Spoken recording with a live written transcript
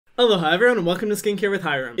Aloha everyone and welcome to Skincare with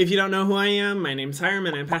Hyram. If you don't know who I am, my name's Hyram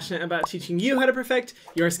and I'm passionate about teaching you how to perfect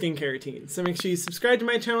your skincare routine. So make sure you subscribe to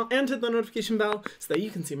my channel and hit the notification bell so that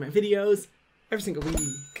you can see my videos every single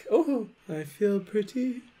week. Oh, I feel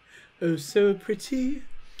pretty. Oh, so pretty.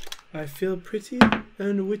 I feel pretty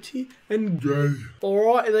and witty and gay.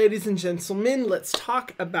 Alright, ladies and gentlemen, let's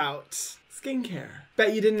talk about skincare.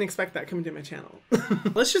 Bet you didn't expect that coming to my channel.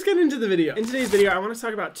 Let's just get into the video. In today's video, I want to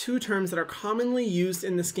talk about two terms that are commonly used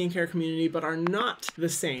in the skincare community but are not the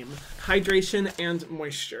same: hydration and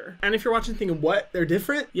moisture. And if you're watching thinking, what? They're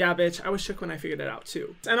different? Yeah, bitch, I was shook when I figured it out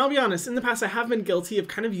too. And I'll be honest, in the past I have been guilty of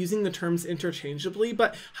kind of using the terms interchangeably,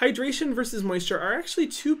 but hydration versus moisture are actually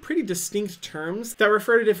two pretty distinct terms that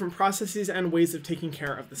refer to different processes and ways of taking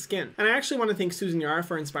care of the skin. And I actually want to thank Susan Yara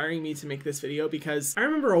for inspiring me to make this video, because I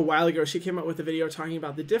remember a while ago she came up with a video talking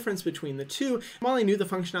about the difference between the two. While I knew the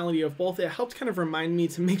functionality of both, it helped kind of remind me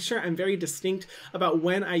to make sure I'm very distinct about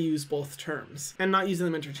when I use both terms and not using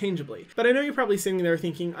them interchangeably. But I know you're probably sitting there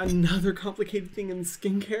thinking, another complicated thing in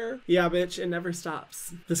skincare? Yeah, bitch, it never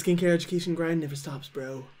stops. The skincare education grind never stops,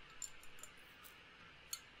 bro.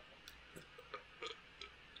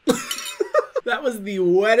 That was the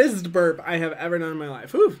wettest burp I have ever done in my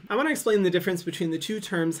life. Whew. I want to explain the difference between the two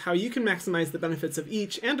terms, how you can maximize the benefits of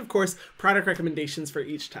each, and of course, product recommendations for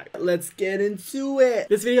each type. Let's get into it.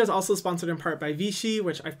 This video is also sponsored in part by Vichy,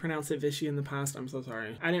 which I've pronounced it Vichy in the past. I'm so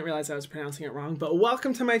sorry. I didn't realize I was pronouncing it wrong, but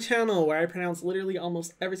welcome to my channel where I pronounce literally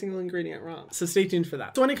almost every single ingredient wrong. So stay tuned for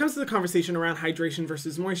that. So when it comes to the conversation around hydration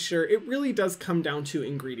versus moisture, it really does come down to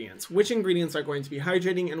ingredients. Which ingredients are going to be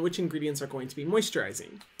hydrating and which ingredients are going to be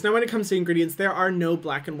moisturizing. Now when it comes to ingredients, there are no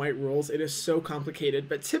black and white rules. It is so complicated,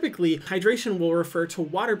 but typically hydration will refer to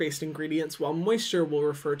water-based ingredients while moisture will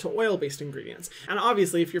refer to oil-based ingredients. And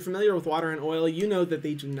obviously, if you're familiar with water and oil, you know that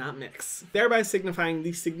they do not mix, thereby signifying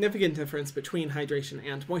the significant difference between hydration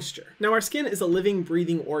and moisture. Now, our skin is a living,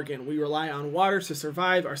 breathing organ. We rely on water to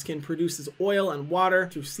survive. Our skin produces oil and water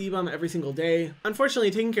through sebum every single day.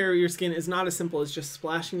 Unfortunately, taking care of your skin is not as simple as just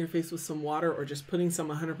splashing your face with some water or just putting some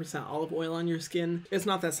 100% olive oil on your skin. It's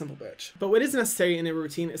not that simple, bitch. But what is necessary in a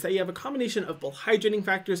routine is that you have a combination of both hydrating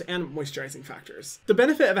factors and moisturizing factors. The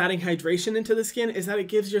benefit of adding hydration into the skin is that it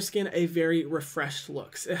gives your skin a very refreshed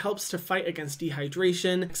look. It helps to fight against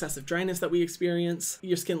dehydration, excessive dryness that we experience.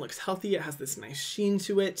 Your skin looks healthy. It has this nice sheen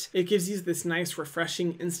to it. It gives you this nice,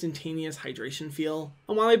 refreshing, instantaneous hydration feel.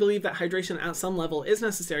 And while I believe that hydration at some level is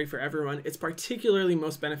necessary for everyone, it's particularly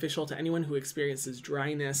most beneficial to anyone who experiences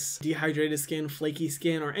dryness, dehydrated skin, flaky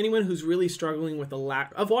skin, or anyone who's really struggling with a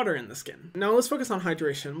lack of water in the skin. Now let's focus on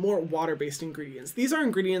hydration, more water-based ingredients. These are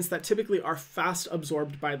ingredients that typically are fast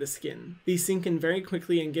absorbed by the skin. These sink in very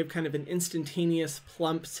quickly and give kind of an instantaneous,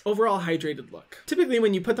 plumped, overall hydrated look. Typically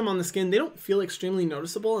when you put them on the skin, they don't feel extremely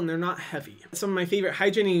noticeable and they're not heavy. Some of my favorite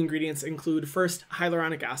hydrating ingredients include, first,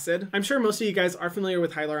 hyaluronic acid. I'm sure most of you guys are familiar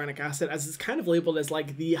with hyaluronic acid, as it's kind of labeled as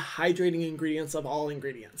like the hydrating ingredients of all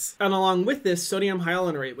ingredients. And along with this, sodium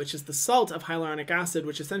hyaluronate, which is the salt of hyaluronic acid,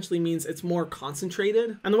 which essentially means it's more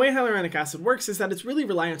concentrated. And the way hyaluronic acid works is that it's really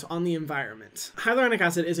reliant on the environment. Hyaluronic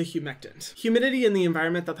acid is a humectant. Humidity in the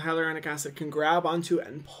environment that the hyaluronic acid can grab onto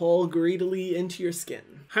and pull greedily into your skin.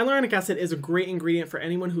 Hyaluronic acid is a great ingredient for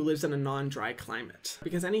anyone who lives in a non-dry climate,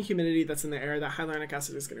 because any humidity that's in the air, that hyaluronic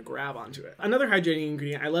acid is going to grab onto it. Another hydrating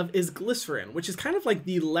ingredient I love is glycerin, which is kind of like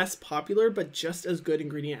the less popular but just as good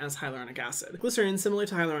ingredient as hyaluronic acid. Glycerin, similar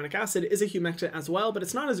to hyaluronic acid, is a humectant as well, but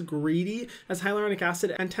it's not as greedy as hyaluronic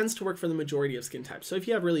acid and tends to work for the majority of skin types. So if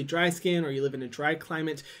you have really dry skin or you live in a dry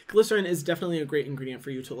climate, glycerin is definitely a great ingredient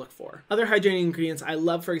for you to look for. Other hydrating ingredients I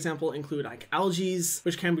love, for example, include like algae,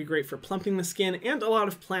 which can be great for plumping the skin, and a lot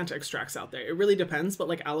of plant extracts out there. It really depends, but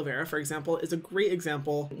like aloe vera, for example, is a great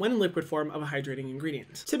example when in liquid form of a hydrating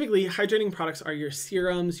ingredient. Typically, hydrating products are your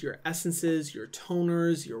serums, your essences, your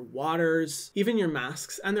toners, your waters, even your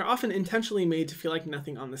masks, and they're often intentionally made to feel like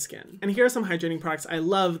nothing on the skin. And here are some hydrating products I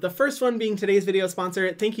love. The first one being today's video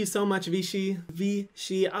sponsor. Thank you so much, Vichy.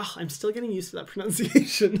 Vichy. Oh, I'm still getting used to that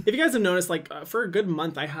pronunciation. If you guys have noticed, like for a good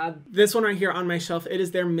month, I had this one right here on my shelf. It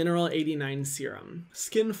is their Mineral 89 Serum.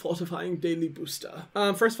 Skin Fortifying Daily Booster.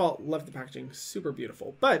 First of all, love the packaging, super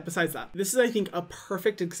beautiful. But besides that, this is, I think, a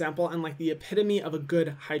perfect example and like the epitome of a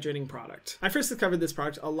good hydrating product. I first discovered this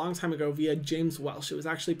product a long time ago via James Welsh. It was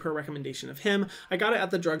actually per recommendation of him. I got it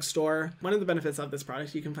at the drugstore. One of the benefits of this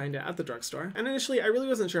product, you can find it at the drugstore. And initially, I really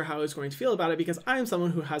wasn't sure how I was going to feel about it because I am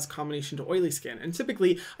someone who has combination to oily skin. And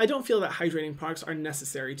typically, I don't feel feel that hydrating products are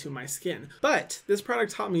necessary to my skin. But this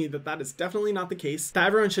product taught me that that is definitely not the case, that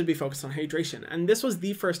everyone should be focused on hydration. And this was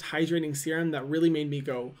the first hydrating serum that really made me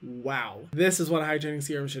go, wow, this is what a hydrating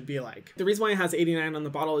serum should be like. The reason why it has 89 on the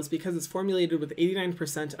bottle is because it's formulated with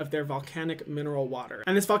 89% of their volcanic mineral water.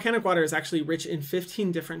 And this volcanic water is actually rich in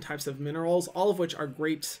 15 different types of minerals, all of which are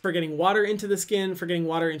great for getting water into the skin, for getting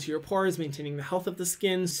water into your pores, maintaining the health of the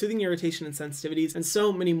skin, soothing irritation and sensitivities, and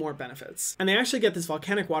so many more benefits. And they actually get this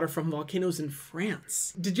volcanic water from volcanoes in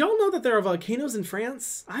France. Did y'all know that there are volcanoes in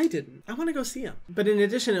France? I didn't. I want to go see them. But in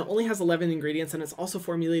addition, it only has 11 ingredients, and it's also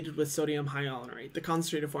formulated with sodium hyaluronate, the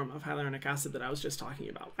concentrated form of hyaluronic acid that I was just talking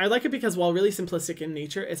about. I like it because while really simplistic in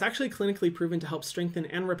nature, it's actually clinically proven to help strengthen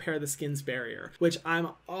and repair the skin's barrier, which I'm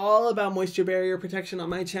all about moisture barrier protection on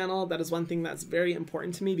my channel. That is one thing that's very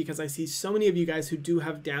important to me because I see so many of you guys who do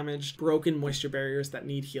have damaged, broken moisture barriers that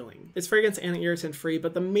need healing. It's fragrance and irritant free,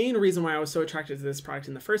 but the main reason why I was so attracted to this product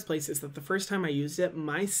in the first place is that the first time I used it,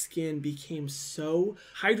 my skin became so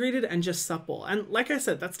hydrated and just supple. And like I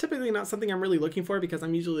said, that's typically not something I'm really looking for because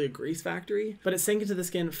I'm usually a grease factory, but it sank into the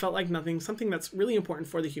skin, felt like nothing, something that's really important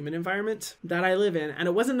for the human environment that I live in. And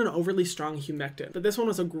it wasn't an overly strong humectant, but this one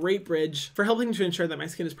was a great bridge for helping to ensure that my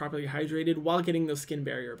skin is properly hydrated while getting those skin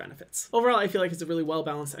barrier benefits. Overall, I feel like it's a really well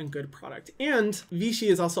balanced and good product. And Vichy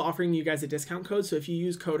is also offering you guys a discount code. So if you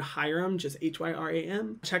use code Hyram, just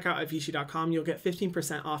Hyram, check out at Vichy.com, you'll get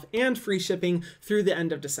 15% off and free shipping through the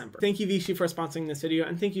end of December. Thank you, Vichy, for sponsoring this video.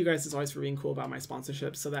 And thank you guys as always for being cool about my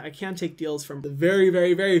sponsorships so that I can take deals from the very,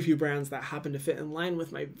 very, very few brands that happen to fit in line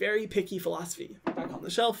with my very picky philosophy. Back on the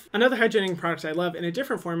shelf. Another hydrating product I love in a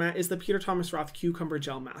different format is the Peter Thomas Roth Cucumber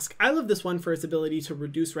Gel Mask. I love this one for its ability to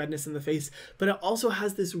reduce redness in the face, but it also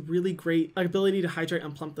has this really great ability to hydrate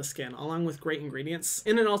and plump the skin, along with great ingredients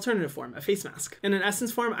in an alternative form, a face mask. In an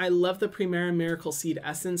essence form, I love the Primera Miracle Seed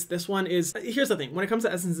Essence. This one is, here's the thing, when it comes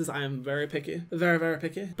to essences, I am very picky, very, very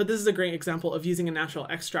picky, but this is a great example of using a natural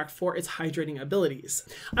extract for its hydrating abilities.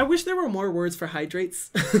 I wish there were more words for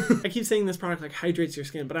hydrates. I keep saying this product like hydrates your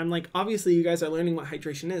skin, but I'm like, obviously you guys are learning what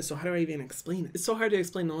hydration is, so how do I even explain it? It's so hard to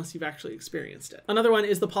explain unless you've actually experienced it. Another one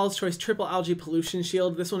is the Paula's Choice Triple Algae Pollution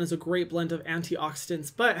Shield. This one is a great blend of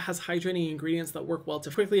antioxidants, but has hydrating ingredients that work well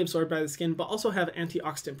to quickly absorb by the skin, but also have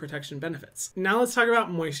antioxidant protection benefits. Now let's talk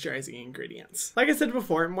about moisturizing ingredients. Like I said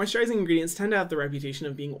before, moisturizing ingredients tend to have the reputation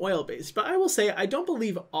of being oil-based, but I will say I don't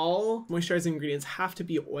believe all moisturizing ingredients have to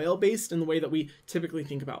be oil-based in the way that we typically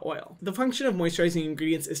think about oil. The function of moisturizing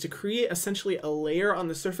ingredients is to create essentially a layer on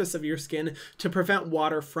the surface of your skin to prevent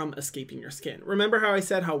water from escaping your skin. Remember how I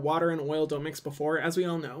said how water and oil don't mix before? As we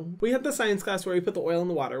all know, we had the science class where we put the oil in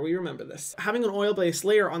the water. We remember this. Having an oil-based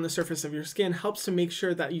layer on the surface of your skin helps to make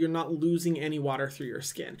sure that you're not losing any water through your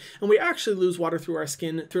skin. And we actually lose water through our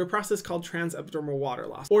skin through a process called transepidermal water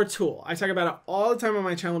loss, or TOOL. I talk about it all the time on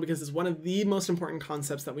my channel because it's one of the most important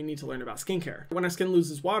concepts that we need to learn about skincare. When our skin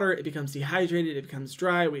loses water, it becomes dehydrated, it becomes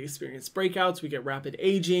dry, we experience breakouts, we get rapid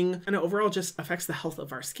aging, and it overall just affects the health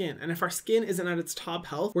of our skin. And if our skin isn't at its top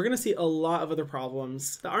health, we're gonna see a lot of other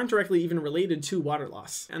problems that aren't directly even related to water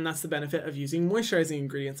loss. And that's the benefit of using moisturizing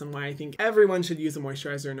ingredients and why I think everyone should use a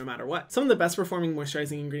moisturizer no matter what. Some of the best performing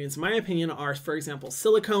moisturizing ingredients in my opinion are, for example,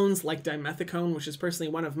 silicones like dimethicone, which is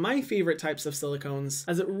personally one of my favorite types of silicones,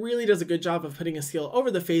 as it really does a good job of putting a seal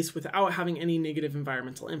over the face without having any negative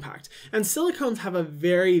environmental impact. And silicones have a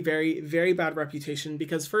very, very, very bad reputation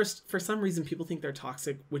because first, for some reason, people think they're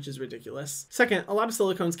toxic, which is ridiculous. Second, a lot of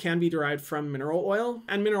silicones can be derived from mineral oil,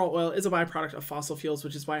 and mineral oil is a byproduct of fossil fuels,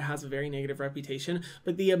 which is why it has a very negative reputation.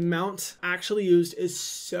 But the amount actually used is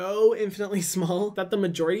so infinitely small that the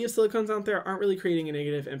majority of silicones out there aren't really creating a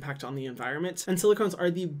negative impact on the environment. And silicones are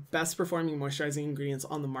the best performing moisturizing ingredients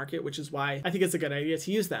on the market, which is why I think it's a good idea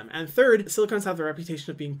to use them. And third, silicones have the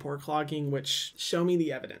reputation of being pore clogging, which show me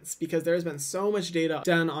the evidence, because there's been so much data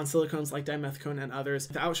done on silicones like dimethicone and others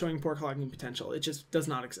without showing pore clogging potential. It just does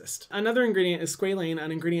not exist. Another ingredient is squalane,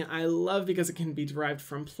 an ingredient I love because it can be derived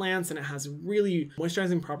from plants and it has really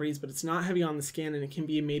moisturizing properties, but it's not heavy on the skin and it can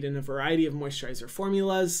be made in a variety of moisturizer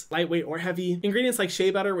formulas, lightweight or heavy. Ingredients like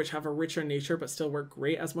shea butter, which have a richer nature but still work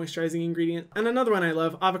great as moisturizing ingredient. And another one I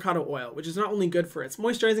love, avocado oil, which is not only good for its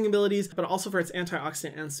moisturizing abilities, but also for its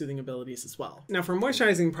antioxidant and soothing abilities as well. Now for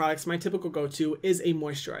moisturizing products, my typical go-to is a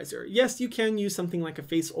moisturizer. Yes, you can use something like a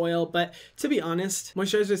face oil, but to be honest,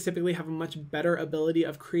 moisturizers typically have a much better ability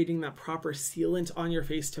of creating that proper sealant on your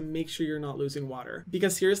face to make sure you're not losing water.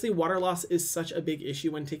 Because seriously, water loss is such a big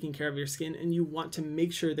issue when taking care of your skin, and you want to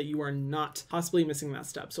make sure that you are not possibly missing that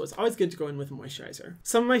step. So it's always good to go in with a moisturizer.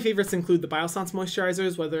 Some of my favorites include the Biossance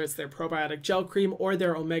moisturizers, whether it's their probiotic gel cream or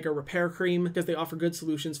their omega repair cream, because they offer good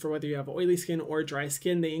solutions for whether you have oily skin or dry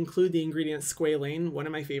skin. They include the ingredient squalane, squalane, one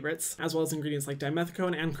of my favorites, as well as ingredients like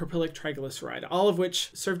dimethicone and caprylic triglyceride, all of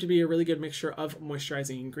which serve to be a really good mixture of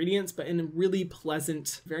moisturizing ingredients, but in really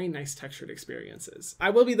pleasant, very nice textured experiences. I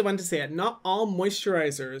will be the one to say it, not all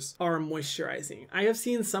moisturizers are moisturizing. I have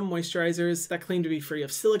seen some moisturizers that claim to be free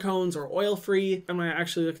of silicones or oil-free, and when I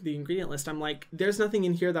actually look at the ingredient list, I'm like, there's nothing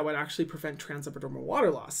in here that would actually prevent transepidermal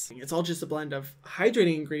water loss. It's all just a blend of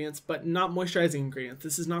hydrating ingredients, but not moisturizing ingredients.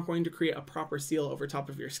 This is not going to create a proper seal over top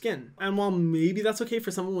of your skin. And while maybe that's okay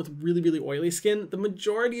for someone with really, really oily skin, the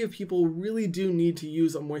majority of people really do need to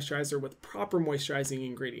use a moisturizer with proper moisturizing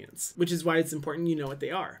ingredients, which is why it's important you know what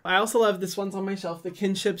they are. I also love this one's on my shelf, the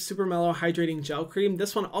Kinship Super Mellow Hydrating Gel Cream.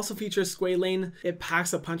 This one also features squalane. It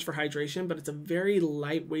packs a punch for hydration, but it's a very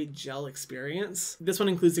lightweight gel experience. This one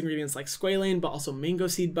includes ingredients like squalane, but also mango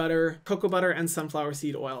seed butter, cocoa butter, and sunflower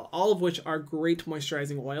seed oil, all of which are great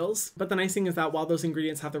moisturizing oils. But the nice thing is that while those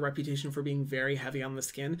ingredients have the reputation for being very heavy on the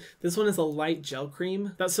skin, this one is a light gel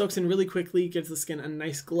cream that soaks in really quickly, gives the skin a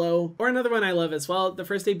nice glow. Or another one I love as well, the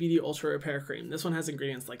First Aid Beauty Ultra Repair Cream. This one has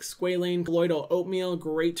ingredients like squalane, colloidal oatmeal,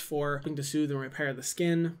 great for helping to soothe and repair the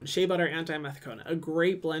skin, shea butter, and dimethicone, a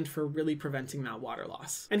great blend for really preventing that water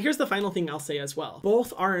loss. And here's the final thing I'll say as well.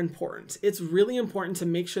 Both are important. It's really important to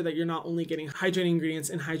make sure that you're not only getting hydrating ingredients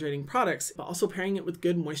and hydrating products, but also pairing it with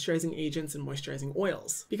good moisturizing agents and moisturizing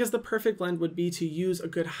oils. Because the perfect blend would be to use a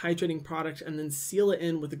good hydrating product and then seal it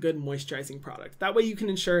in with a good moisturizing product. That way you can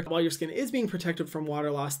ensure while your skin is being protected from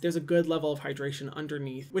water loss, there's a good level of hydration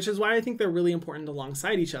underneath, which is why I think they're really important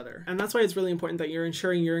alongside each other. And that's why it's really important that you're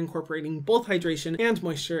ensuring you're incorporating both hydration and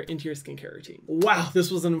moisture into your skincare routine. Wow,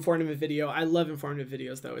 this was an informative video. I love informative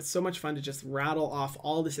videos though. It's so much fun to just rattle off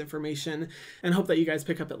all this information and hope that you guys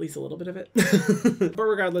pick up at least a little bit of it. But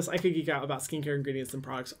regardless, I could geek out about skincare ingredients and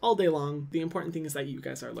products all day long. The important thing is that you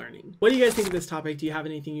guys are learning. What do you guys think of this topic? Do you have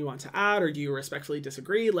anything you want to add, or do you respectfully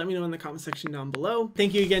disagree? Let me know in the comment section down below.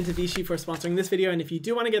 Thank you again to Vichy for sponsoring this video, and if you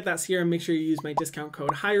do want to get that serum, make sure you use my discount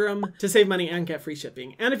code Hyram to save money and get free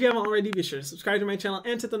shipping. And if you haven't already, be sure to subscribe to my channel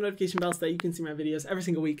and hit the notification bell so that you can see my videos every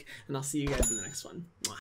single week, and I'll see you guys in the next one. Mwah.